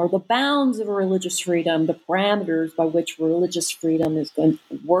freedom or the bounds of religious freedom, the parameters by which religious freedom is going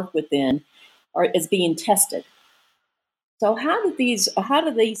to work within is being tested. So how do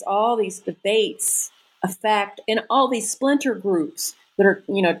all these debates affect, and all these splinter groups that are,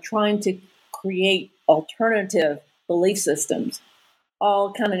 trying to create alternative belief systems,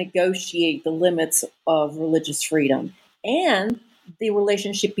 all kind of negotiate the limits of religious freedom and the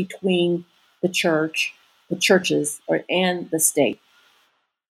relationship between the churches, and the state?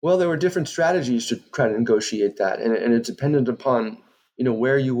 Well, there were different strategies to try to negotiate that, and it depended upon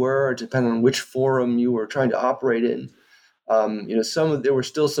where you were, it depended on which forum you were trying to operate in. There were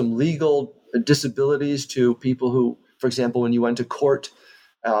still some legal disabilities to people who, for example, when you went to court,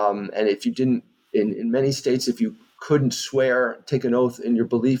 and if you didn't, in many states, if you couldn't take an oath in your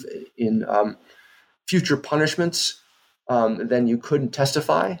belief in future punishments, then you couldn't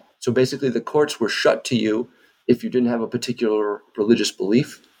testify. So basically, the courts were shut to you if you didn't have a particular religious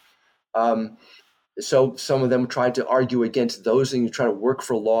belief. So some of them tried to argue against those, and you try to work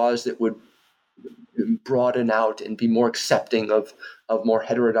for laws that would broaden out and be more accepting of more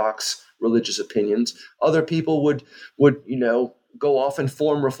heterodox religious opinions. Other people would go off and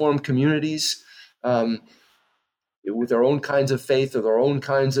form reform communities with their own kinds of faith or their own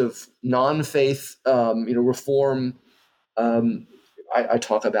kinds of non-faith reform I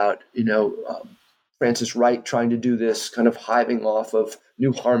talk about, Francis Wright trying to do this, kind of hiving off of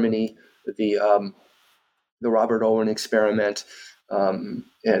New Harmony, the Robert Owen experiment.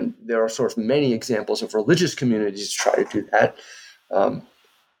 And there are sort of many examples of religious communities try to do that.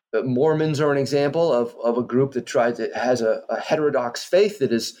 The Mormons are an example of a group that has a heterodox faith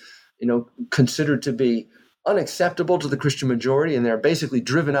that is, considered to be unacceptable to the Christian majority, and they're basically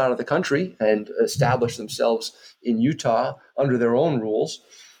driven out of the country and establish themselves in Utah under their own rules.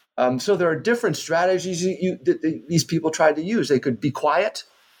 So there are different strategies that these people tried to use. They could be quiet.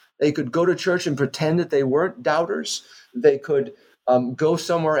 They could go to church and pretend that they weren't doubters. They could go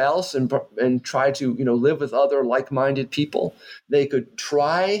somewhere else and try to live with other like-minded people. They could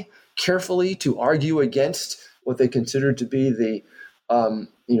try carefully to argue against what they considered to be the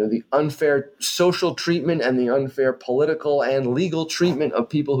unfair social treatment and the unfair political and legal treatment of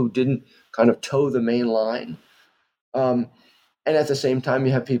people who didn't kind of toe the main line. And at the same time,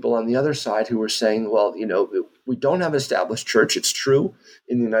 you have people on the other side who are saying, well, we don't have an established church. It's true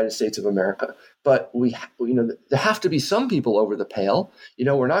in the United States of America, but there have to be some people over the pale.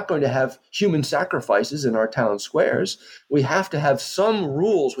 We're not going to have human sacrifices in our town squares. We have to have some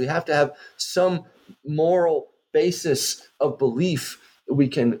rules. We have to have some moral basis of belief that we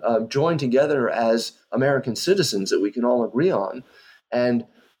can join together as American citizens that we can all agree on. And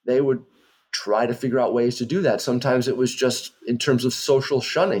they would try to figure out ways to do that. Sometimes it was just in terms of social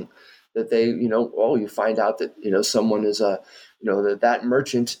shunning that they, you find out that, someone is that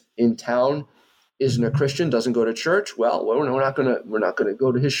merchant in town isn't a Christian, doesn't go to church. Well, we're not going to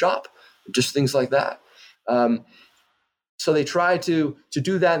go to his shop. Just things like that. So they try to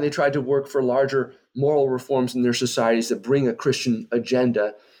do that, and they try to work for larger moral reforms in their societies that bring a Christian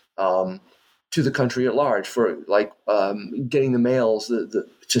agenda to the country at large, for getting the males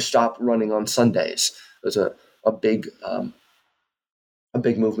to stop running on Sundays. It was a big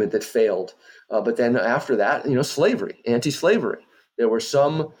movement that failed. But then after that, slavery, anti-slavery. There were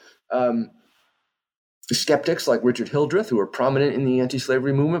some skeptics like Richard Hildreth who were prominent in the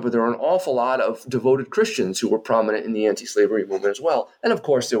anti-slavery movement, but there were an awful lot of devoted Christians who were prominent in the anti-slavery movement as well. And of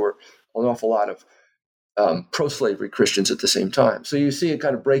course, there were an awful lot of pro-slavery Christians at the same time. So you see it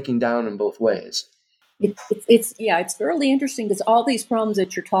kind of breaking down in both ways. It's fairly interesting because all these problems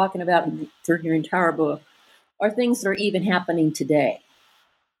that you're talking about through your entire book are things that are even happening today.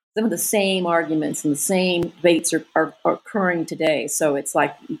 Some of the same arguments and the same debates are occurring today. So it's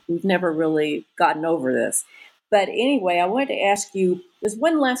like we've never really gotten over this. But anyway, I wanted to ask you, there's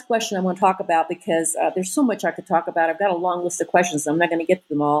one last question I want to talk about because there's so much I could talk about. I've got a long list of questions. So I'm not going to get to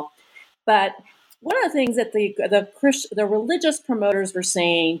them all. But one of the things that the religious promoters were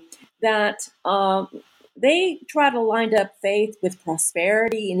saying that they try to line up faith with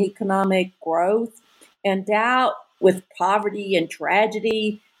prosperity and economic growth, and doubt with poverty and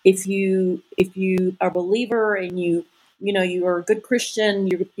tragedy. If you are a believer and you are a good Christian,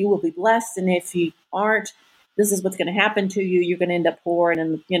 you will be blessed, and if you aren't, this is what's going to happen to you. You're going to end up poor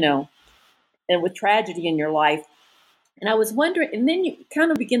and with tragedy in your life. And I was wondering, and then you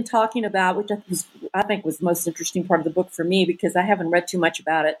kind of begin talking about, which I think was the most interesting part of the book for me because I haven't read too much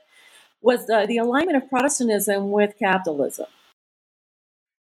about it, was the alignment of Protestantism with capitalism.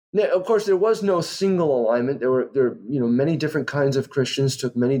 Now, of course, there was no single alignment. There were many different kinds of Christians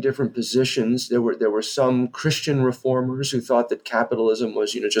took many different positions. There were some Christian reformers who thought that capitalism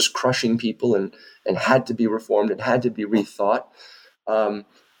was just crushing people and had to be reformed and had to be rethought. A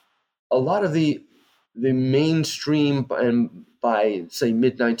lot of the mainstream, and by say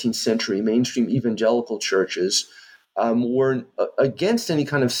mid-19th century, mainstream evangelical churches were against any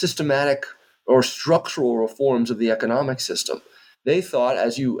kind of systematic or structural reforms of the economic system. They thought,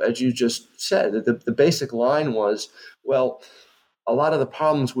 as you just said, that the basic line was, well, a lot of the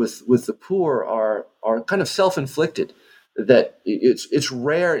problems with the poor are kind of self-inflicted. That it's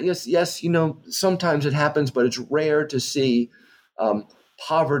rare. Yes, sometimes it happens, but it's rare to see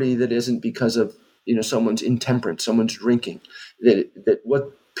poverty that isn't because of someone's intemperance, someone's drinking. That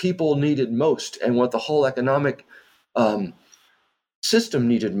what people needed most, and what the whole economic system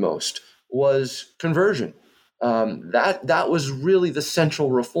needed most, was conversion. That was really the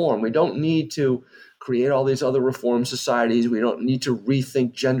central reform. We don't need to create all these other reform societies. We don't need to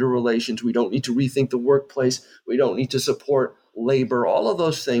rethink gender relations. We don't need to rethink the workplace. We don't need to support labor. All of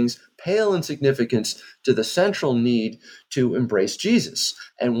those things pale in significance to the central need to embrace Jesus.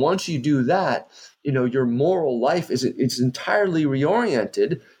 And once you do that, your moral life is entirely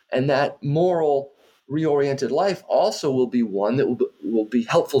reoriented, and that moral reoriented life also will be one that will be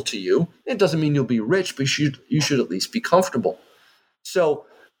helpful to you. It doesn't mean you'll be rich, but you should at least be comfortable. So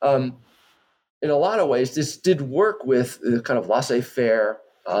in a lot of ways, this did work with the kind of laissez-faire,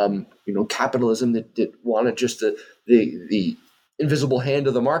 capitalism that wanted just the invisible hand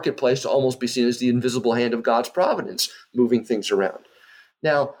of the marketplace to almost be seen as the invisible hand of God's providence, moving things around.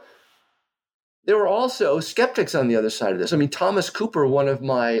 Now, there were also skeptics on the other side of this. I mean, Thomas Cooper, one of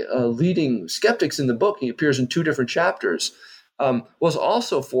my leading skeptics in the book, he appears in 2 different chapters, was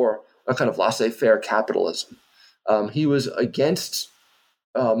also for a kind of laissez-faire capitalism. He was against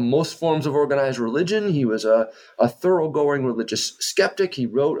most forms of organized religion. He was a thoroughgoing religious skeptic. He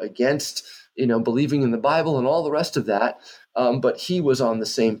wrote against, believing in the Bible and all the rest of that. But he was on the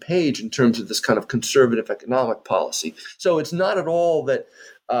same page in terms of this kind of conservative economic policy. So it's not at all that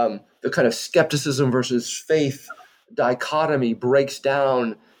the kind of skepticism versus faith dichotomy breaks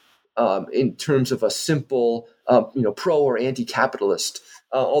down in terms of a simple, pro or anti-capitalist.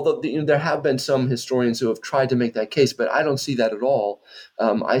 Although there have been some historians who have tried to make that case, but I don't see that at all.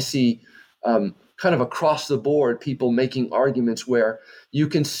 I see kind of across the board people making arguments where you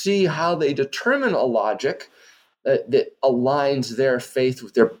can see how they determine a logic that aligns their faith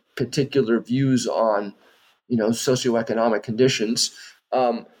with their particular views on, socioeconomic conditions.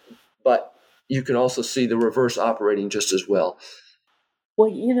 But you can also see the reverse operating just as well.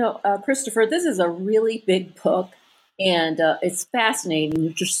 Well, Christopher, this is a really big book, and it's fascinating.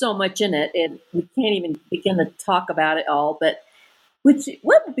 There's just so much in it, and we can't even begin to talk about it all. But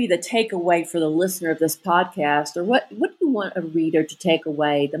what would be the takeaway for the listener of this podcast, or what do you want a reader to take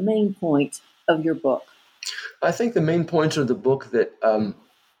away, the main point of your book? I think the main points of the book that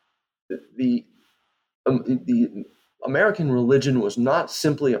the American religion was not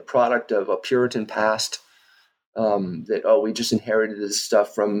simply a product of a Puritan past, that, we just inherited this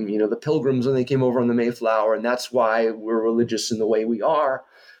stuff from, the Pilgrims when they came over on the Mayflower, and that's why we're religious in the way we are.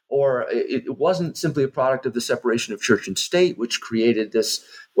 Or it wasn't simply a product of the separation of church and state, which created this,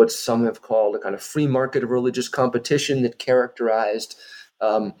 what some have called a kind of free market of religious competition that characterized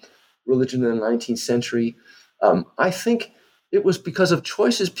religion in the 19th century. I think it was because of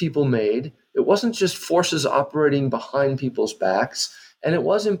choices people made. It wasn't just forces operating behind people's backs. And it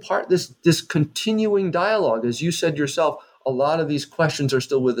was in part this continuing dialogue. As you said yourself, a lot of these questions are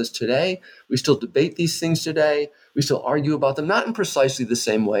still with us today. We still debate these things today. We still argue about them, not in precisely the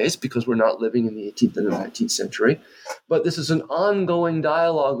same ways, because we're not living in the 18th and the 19th century. But this is an ongoing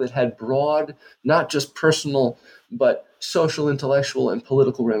dialogue that had broad, not just personal, but social, intellectual, and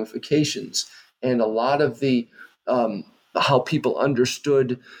political ramifications. And a lot of the how people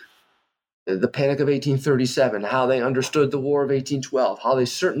understood the Panic of 1837, how they understood the War of 1812, how they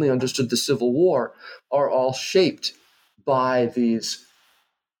certainly understood the Civil War, are all shaped by these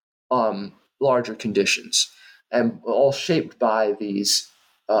larger conditions, and all shaped by these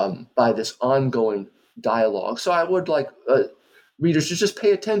by this ongoing dialogue. So I would like readers to just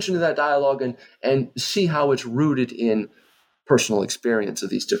pay attention to that dialogue and see how it's rooted in personal experience of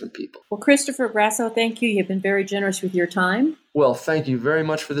these different people. Well, Christopher Grasso, thank you. You've been very generous with your time. Well, thank you very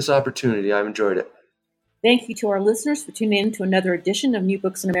much for this opportunity. I've enjoyed it. Thank you to our listeners for tuning in to another edition of New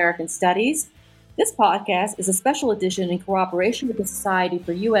Books in American Studies. This podcast is a special edition in cooperation with the Society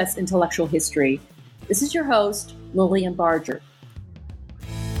for U.S. Intellectual History. This is your host, Lillian Barger.